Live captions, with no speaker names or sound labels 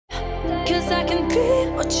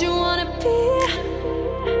be what you wanna be,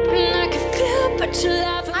 and I can feel but you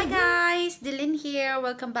laugh. Hi guys, Dylan here.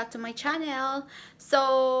 Welcome back to my channel.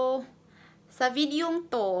 So, sa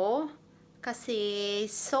videong to, kasi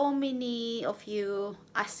so many of you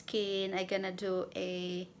asking, I gonna do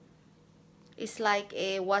it's like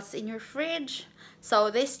a what's in your fridge.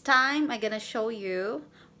 So this time, I'm gonna show you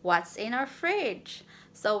what's in our fridge.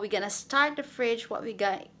 So we're gonna start the fridge, what we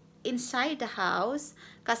got inside the house.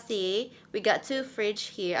 Kasi we got two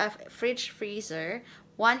fridge here, fridge freezer,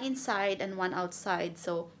 one inside and one outside.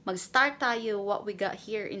 So mag-start tayo what we got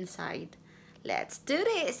here inside. Let's do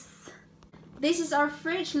this. This is our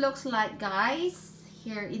fridge looks like, guys.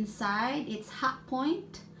 Here inside, it's hot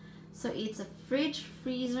point. So it's a fridge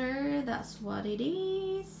freezer, that's what it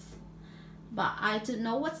is. But I don't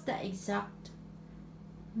know what's the exact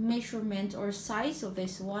measurement or size of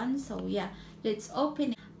this one. So yeah, let's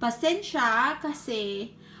open it. Pasensya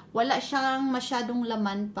kasi wala siyang masyadong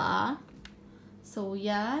laman pa. So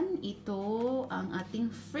yan, ito ang ating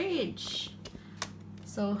fridge.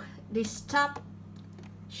 So this top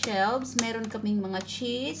shelves, meron kaming mga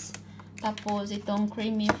cheese. Tapos itong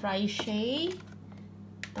creamy fry shay.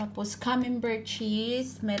 Tapos camembert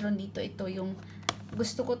cheese. Meron dito ito yung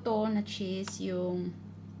gusto ko to na cheese, yung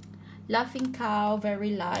Laughing Cow,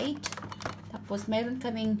 very light. Tapos meron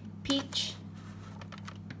kaming peach.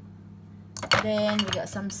 Then we got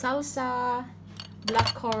some salsa,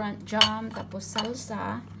 blackcurrant jam, tapos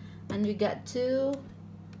salsa. And we got two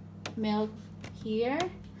milk here.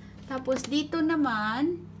 Tapos dito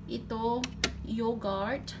naman, ito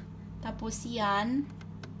yogurt. Tapos yan,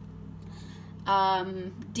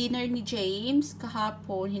 dinner ni James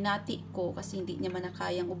kahapon, hinati ko kasi hindi niya man na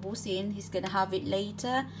kayang ubusin. He's gonna have it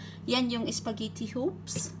later. Yan yung spaghetti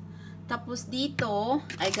hoops. Tapos dito,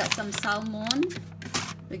 I got some salmon.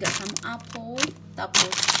 We got some apple. Tapos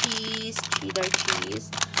cheese, cheddar cheese.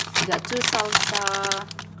 We got two salsa,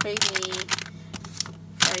 creamy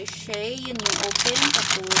fry shay. Yun yung open.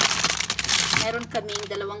 Tapos meron kaming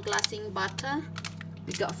dalawang klaseng butter.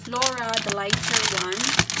 We got Flora, the lighter one.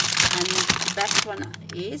 And the best one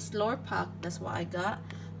is Lorpak. That's what I got.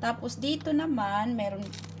 Tapos dito naman, meron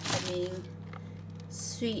kaming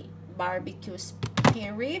sweet barbecue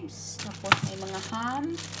spare ribs. Tapos may mga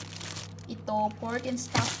ham. Ito, pork and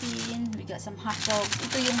stuffing. We got some hot dogs.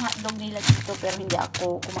 Ito yung hot dog nila dito, pero hindi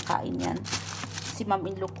ako kumakain yan. Si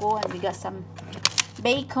mom-in-law ko. And we got some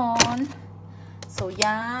bacon. So,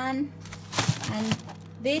 yan. And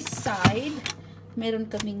this side, meron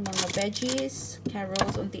kaming mga veggies,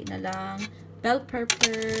 carrots, unti na lang, bell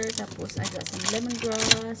pepper, tapos I got some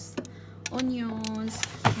lemongrass, onions,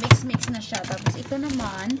 mix na siya. Tapos ito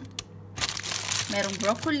naman, merong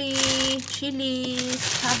broccoli, chilies,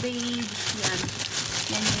 cabbage, yan.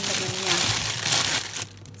 Yan yung laman niya.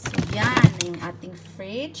 So, yan na yung ating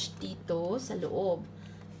fridge dito sa loob.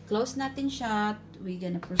 Close natin siya. We're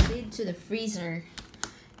gonna proceed to the freezer.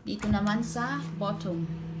 Dito naman sa bottom.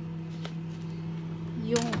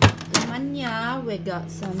 Yung laman niya, we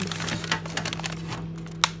got some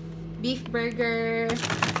beef burger,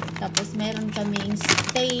 tapos meron kaming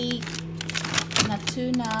steak, na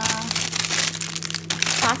tuna,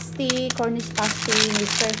 pasty, Cornish pasty,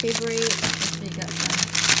 Mr. Favorite. Tapos we got some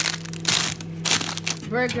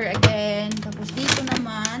burger again. Tapos dito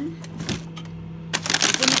naman,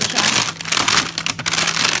 ito na siya.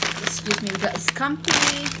 Excuse me, we got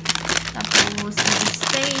scampi, tapos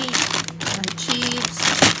steak, chips,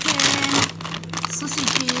 chicken,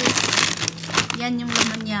 sausages. Yan yung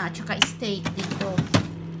laman niya. At saka steak dito.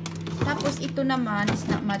 Tapos ito naman is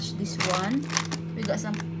not much this one. We got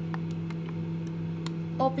some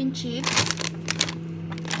open chips.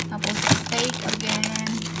 Tapos steak again.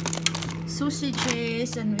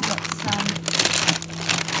 Sausages. And we got some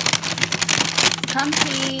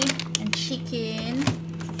scampi and chicken.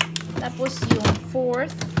 Tapos yung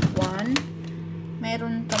fourth one,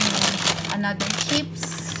 meron kami another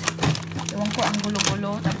chips. Ewan ko ang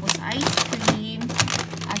gulo-gulo. Tapos ice cream.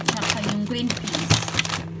 At saka yung green peas.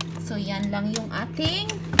 So, yan lang yung ating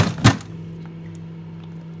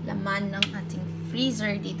laman ng ating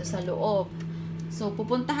freezer dito sa loob. So,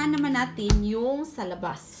 pupuntahan naman natin yung sa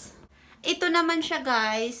labas. Ito naman siya,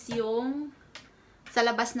 guys, yung sa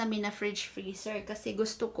labas namin na fridge freezer. Kasi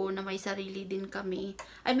gusto ko na may sarili din kami.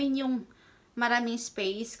 I mean, yung maraming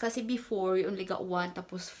space. Kasi before, you only got one,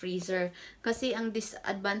 tapos freezer. Kasi ang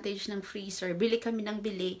disadvantage ng freezer, bili kami ng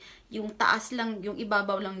bili, yung taas lang, yung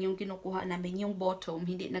ibabaw lang yung kinukuha namin, yung bottom,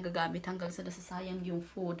 hindi nagagamit hanggang sa nasasayang yung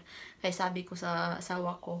food. Kaya sabi ko sa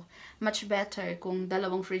asawa ko, much better kung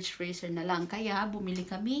dalawang fridge freezer na lang. Kaya bumili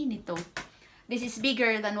kami nito. This is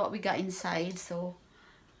bigger than what we got inside. So,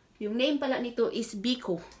 Yung name pala nito is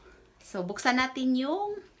Biko. So, buksan natin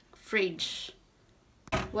yung fridge.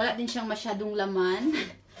 Wala din siyang masyadong laman.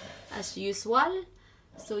 As usual.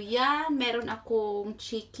 So, yan. Meron akong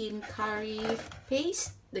chicken curry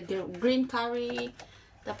paste. The green curry.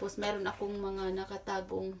 Tapos, meron akong mga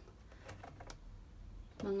nakatagong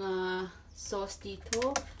mga sauce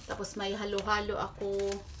dito. Tapos, may halo-halo ako.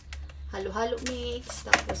 Halo-halo mix.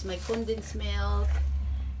 Tapos, may condensed milk.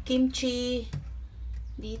 Kimchi.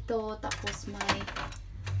 Dito. Tapos, may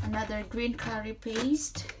another green curry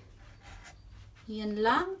paste. Yan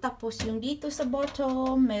lang. Tapos, yung dito sa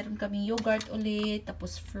bottom, meron kaming yogurt ulit.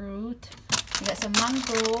 Tapos, fruit. Higa sa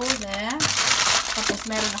mango. There. Tapos,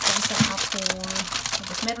 meron ako isang apple.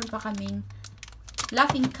 Tapos, meron pa kaming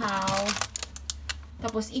laughing cow.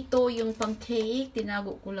 Tapos, ito yung pang-cake.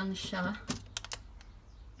 Tinago ko lang siya.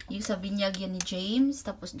 Yung sa binyag yan ni James.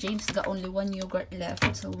 Tapos, James got only one yogurt left.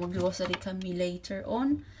 So, mag-grocery kami later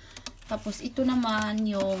on. Tapos, ito naman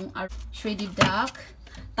yung shredded duck.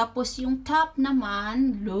 Tapos, yung top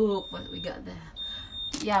naman, look what we got there.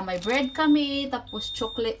 Yeah, may bread kami. Tapos,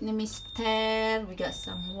 chocolate ni Mr. We got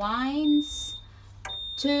some wines.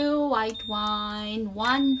 2 white wine.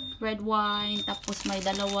 1 red wine. Tapos, may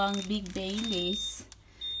dalawang Big Baileys.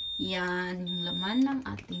 Yan, yung laman ng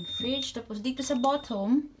ating fridge. Tapos, dito sa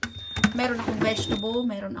bottom, meron akong vegetable.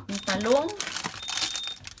 Meron akong talong.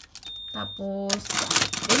 Tapos,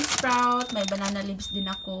 bean sprout. May banana leaves din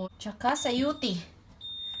ako. Tsaka, sayuti.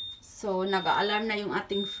 So, nag-a-alarm na yung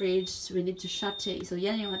ating fridge. We need to shut it. So,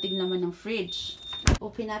 yan yung ating laman ng fridge.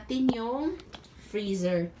 Open natin yung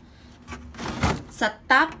freezer. Sa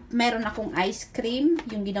top, meron akong ice cream.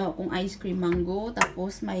 Yung ginawa kong ice cream mango.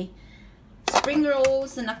 Tapos, may spring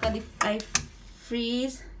rolls na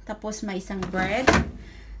naka-freeze. Tapos, may isang bread.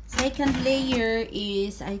 Second layer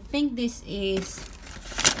is, I think this is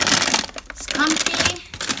scampi.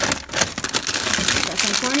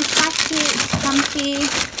 Some cornish pasty, scampi.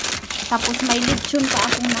 Tapos, may lechon pa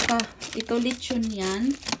akong ito lechon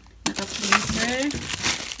yan. Naka-freezer.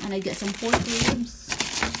 And I got some pork ribs.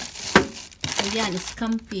 So, yan,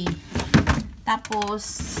 scampi.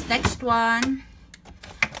 Tapos, next one,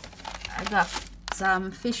 I got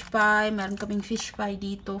some fish pie. Meron kaming fish pie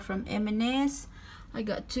dito from M&S. I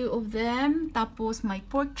got 2 of them. Tapos, may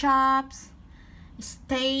pork chops,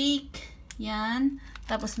 steak, yan.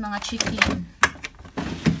 Tapos, mga chicken.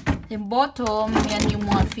 Yung bottom, yan yung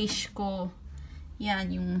mga fish ko. Yan,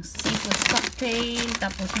 yung seafood cocktail.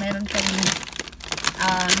 Tapos, meron kaming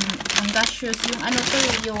angacious. Yung ano to,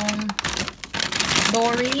 yung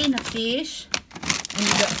dory na fish. And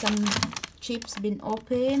we got some chips been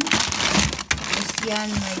open. Tapos, yan,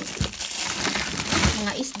 may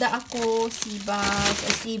mga isda ako. Sibas,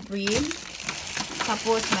 sea bream.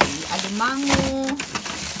 Tapos, may alimango.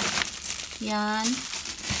 Yan.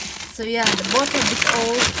 So, yan. The bottom is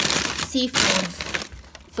all seafood.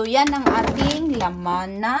 So, yan ang ating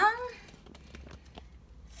laman ng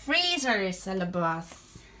freezer sa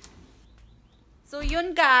labas. So,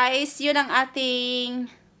 yun guys. Yun ang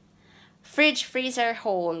ating fridge freezer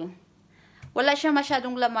haul. Wala siya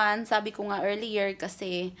masyadong laman. Sabi ko nga earlier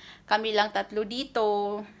kasi kami lang 3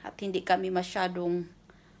 dito at hindi kami masyadong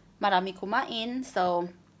marami kumain.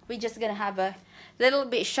 So, we just gonna have a little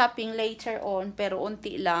bit shopping later on, pero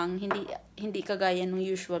unti lang, hindi kagaya ng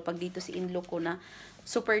usual pag dito si in-law ko na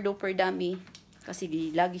super duper dami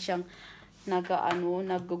kasi lagi siyang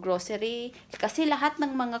nag-grocery kasi lahat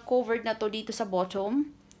ng mga covered na to dito sa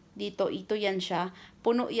bottom, dito ito yan siya,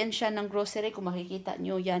 puno yan siya ng grocery. Kung makikita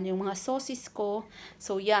nyo, yan yung mga sauces ko.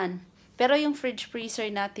 So yan, pero yung fridge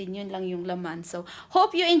freezer natin, yun lang yung laman. So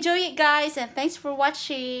hope you enjoy it guys, and thanks for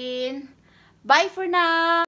watching. Bye for now.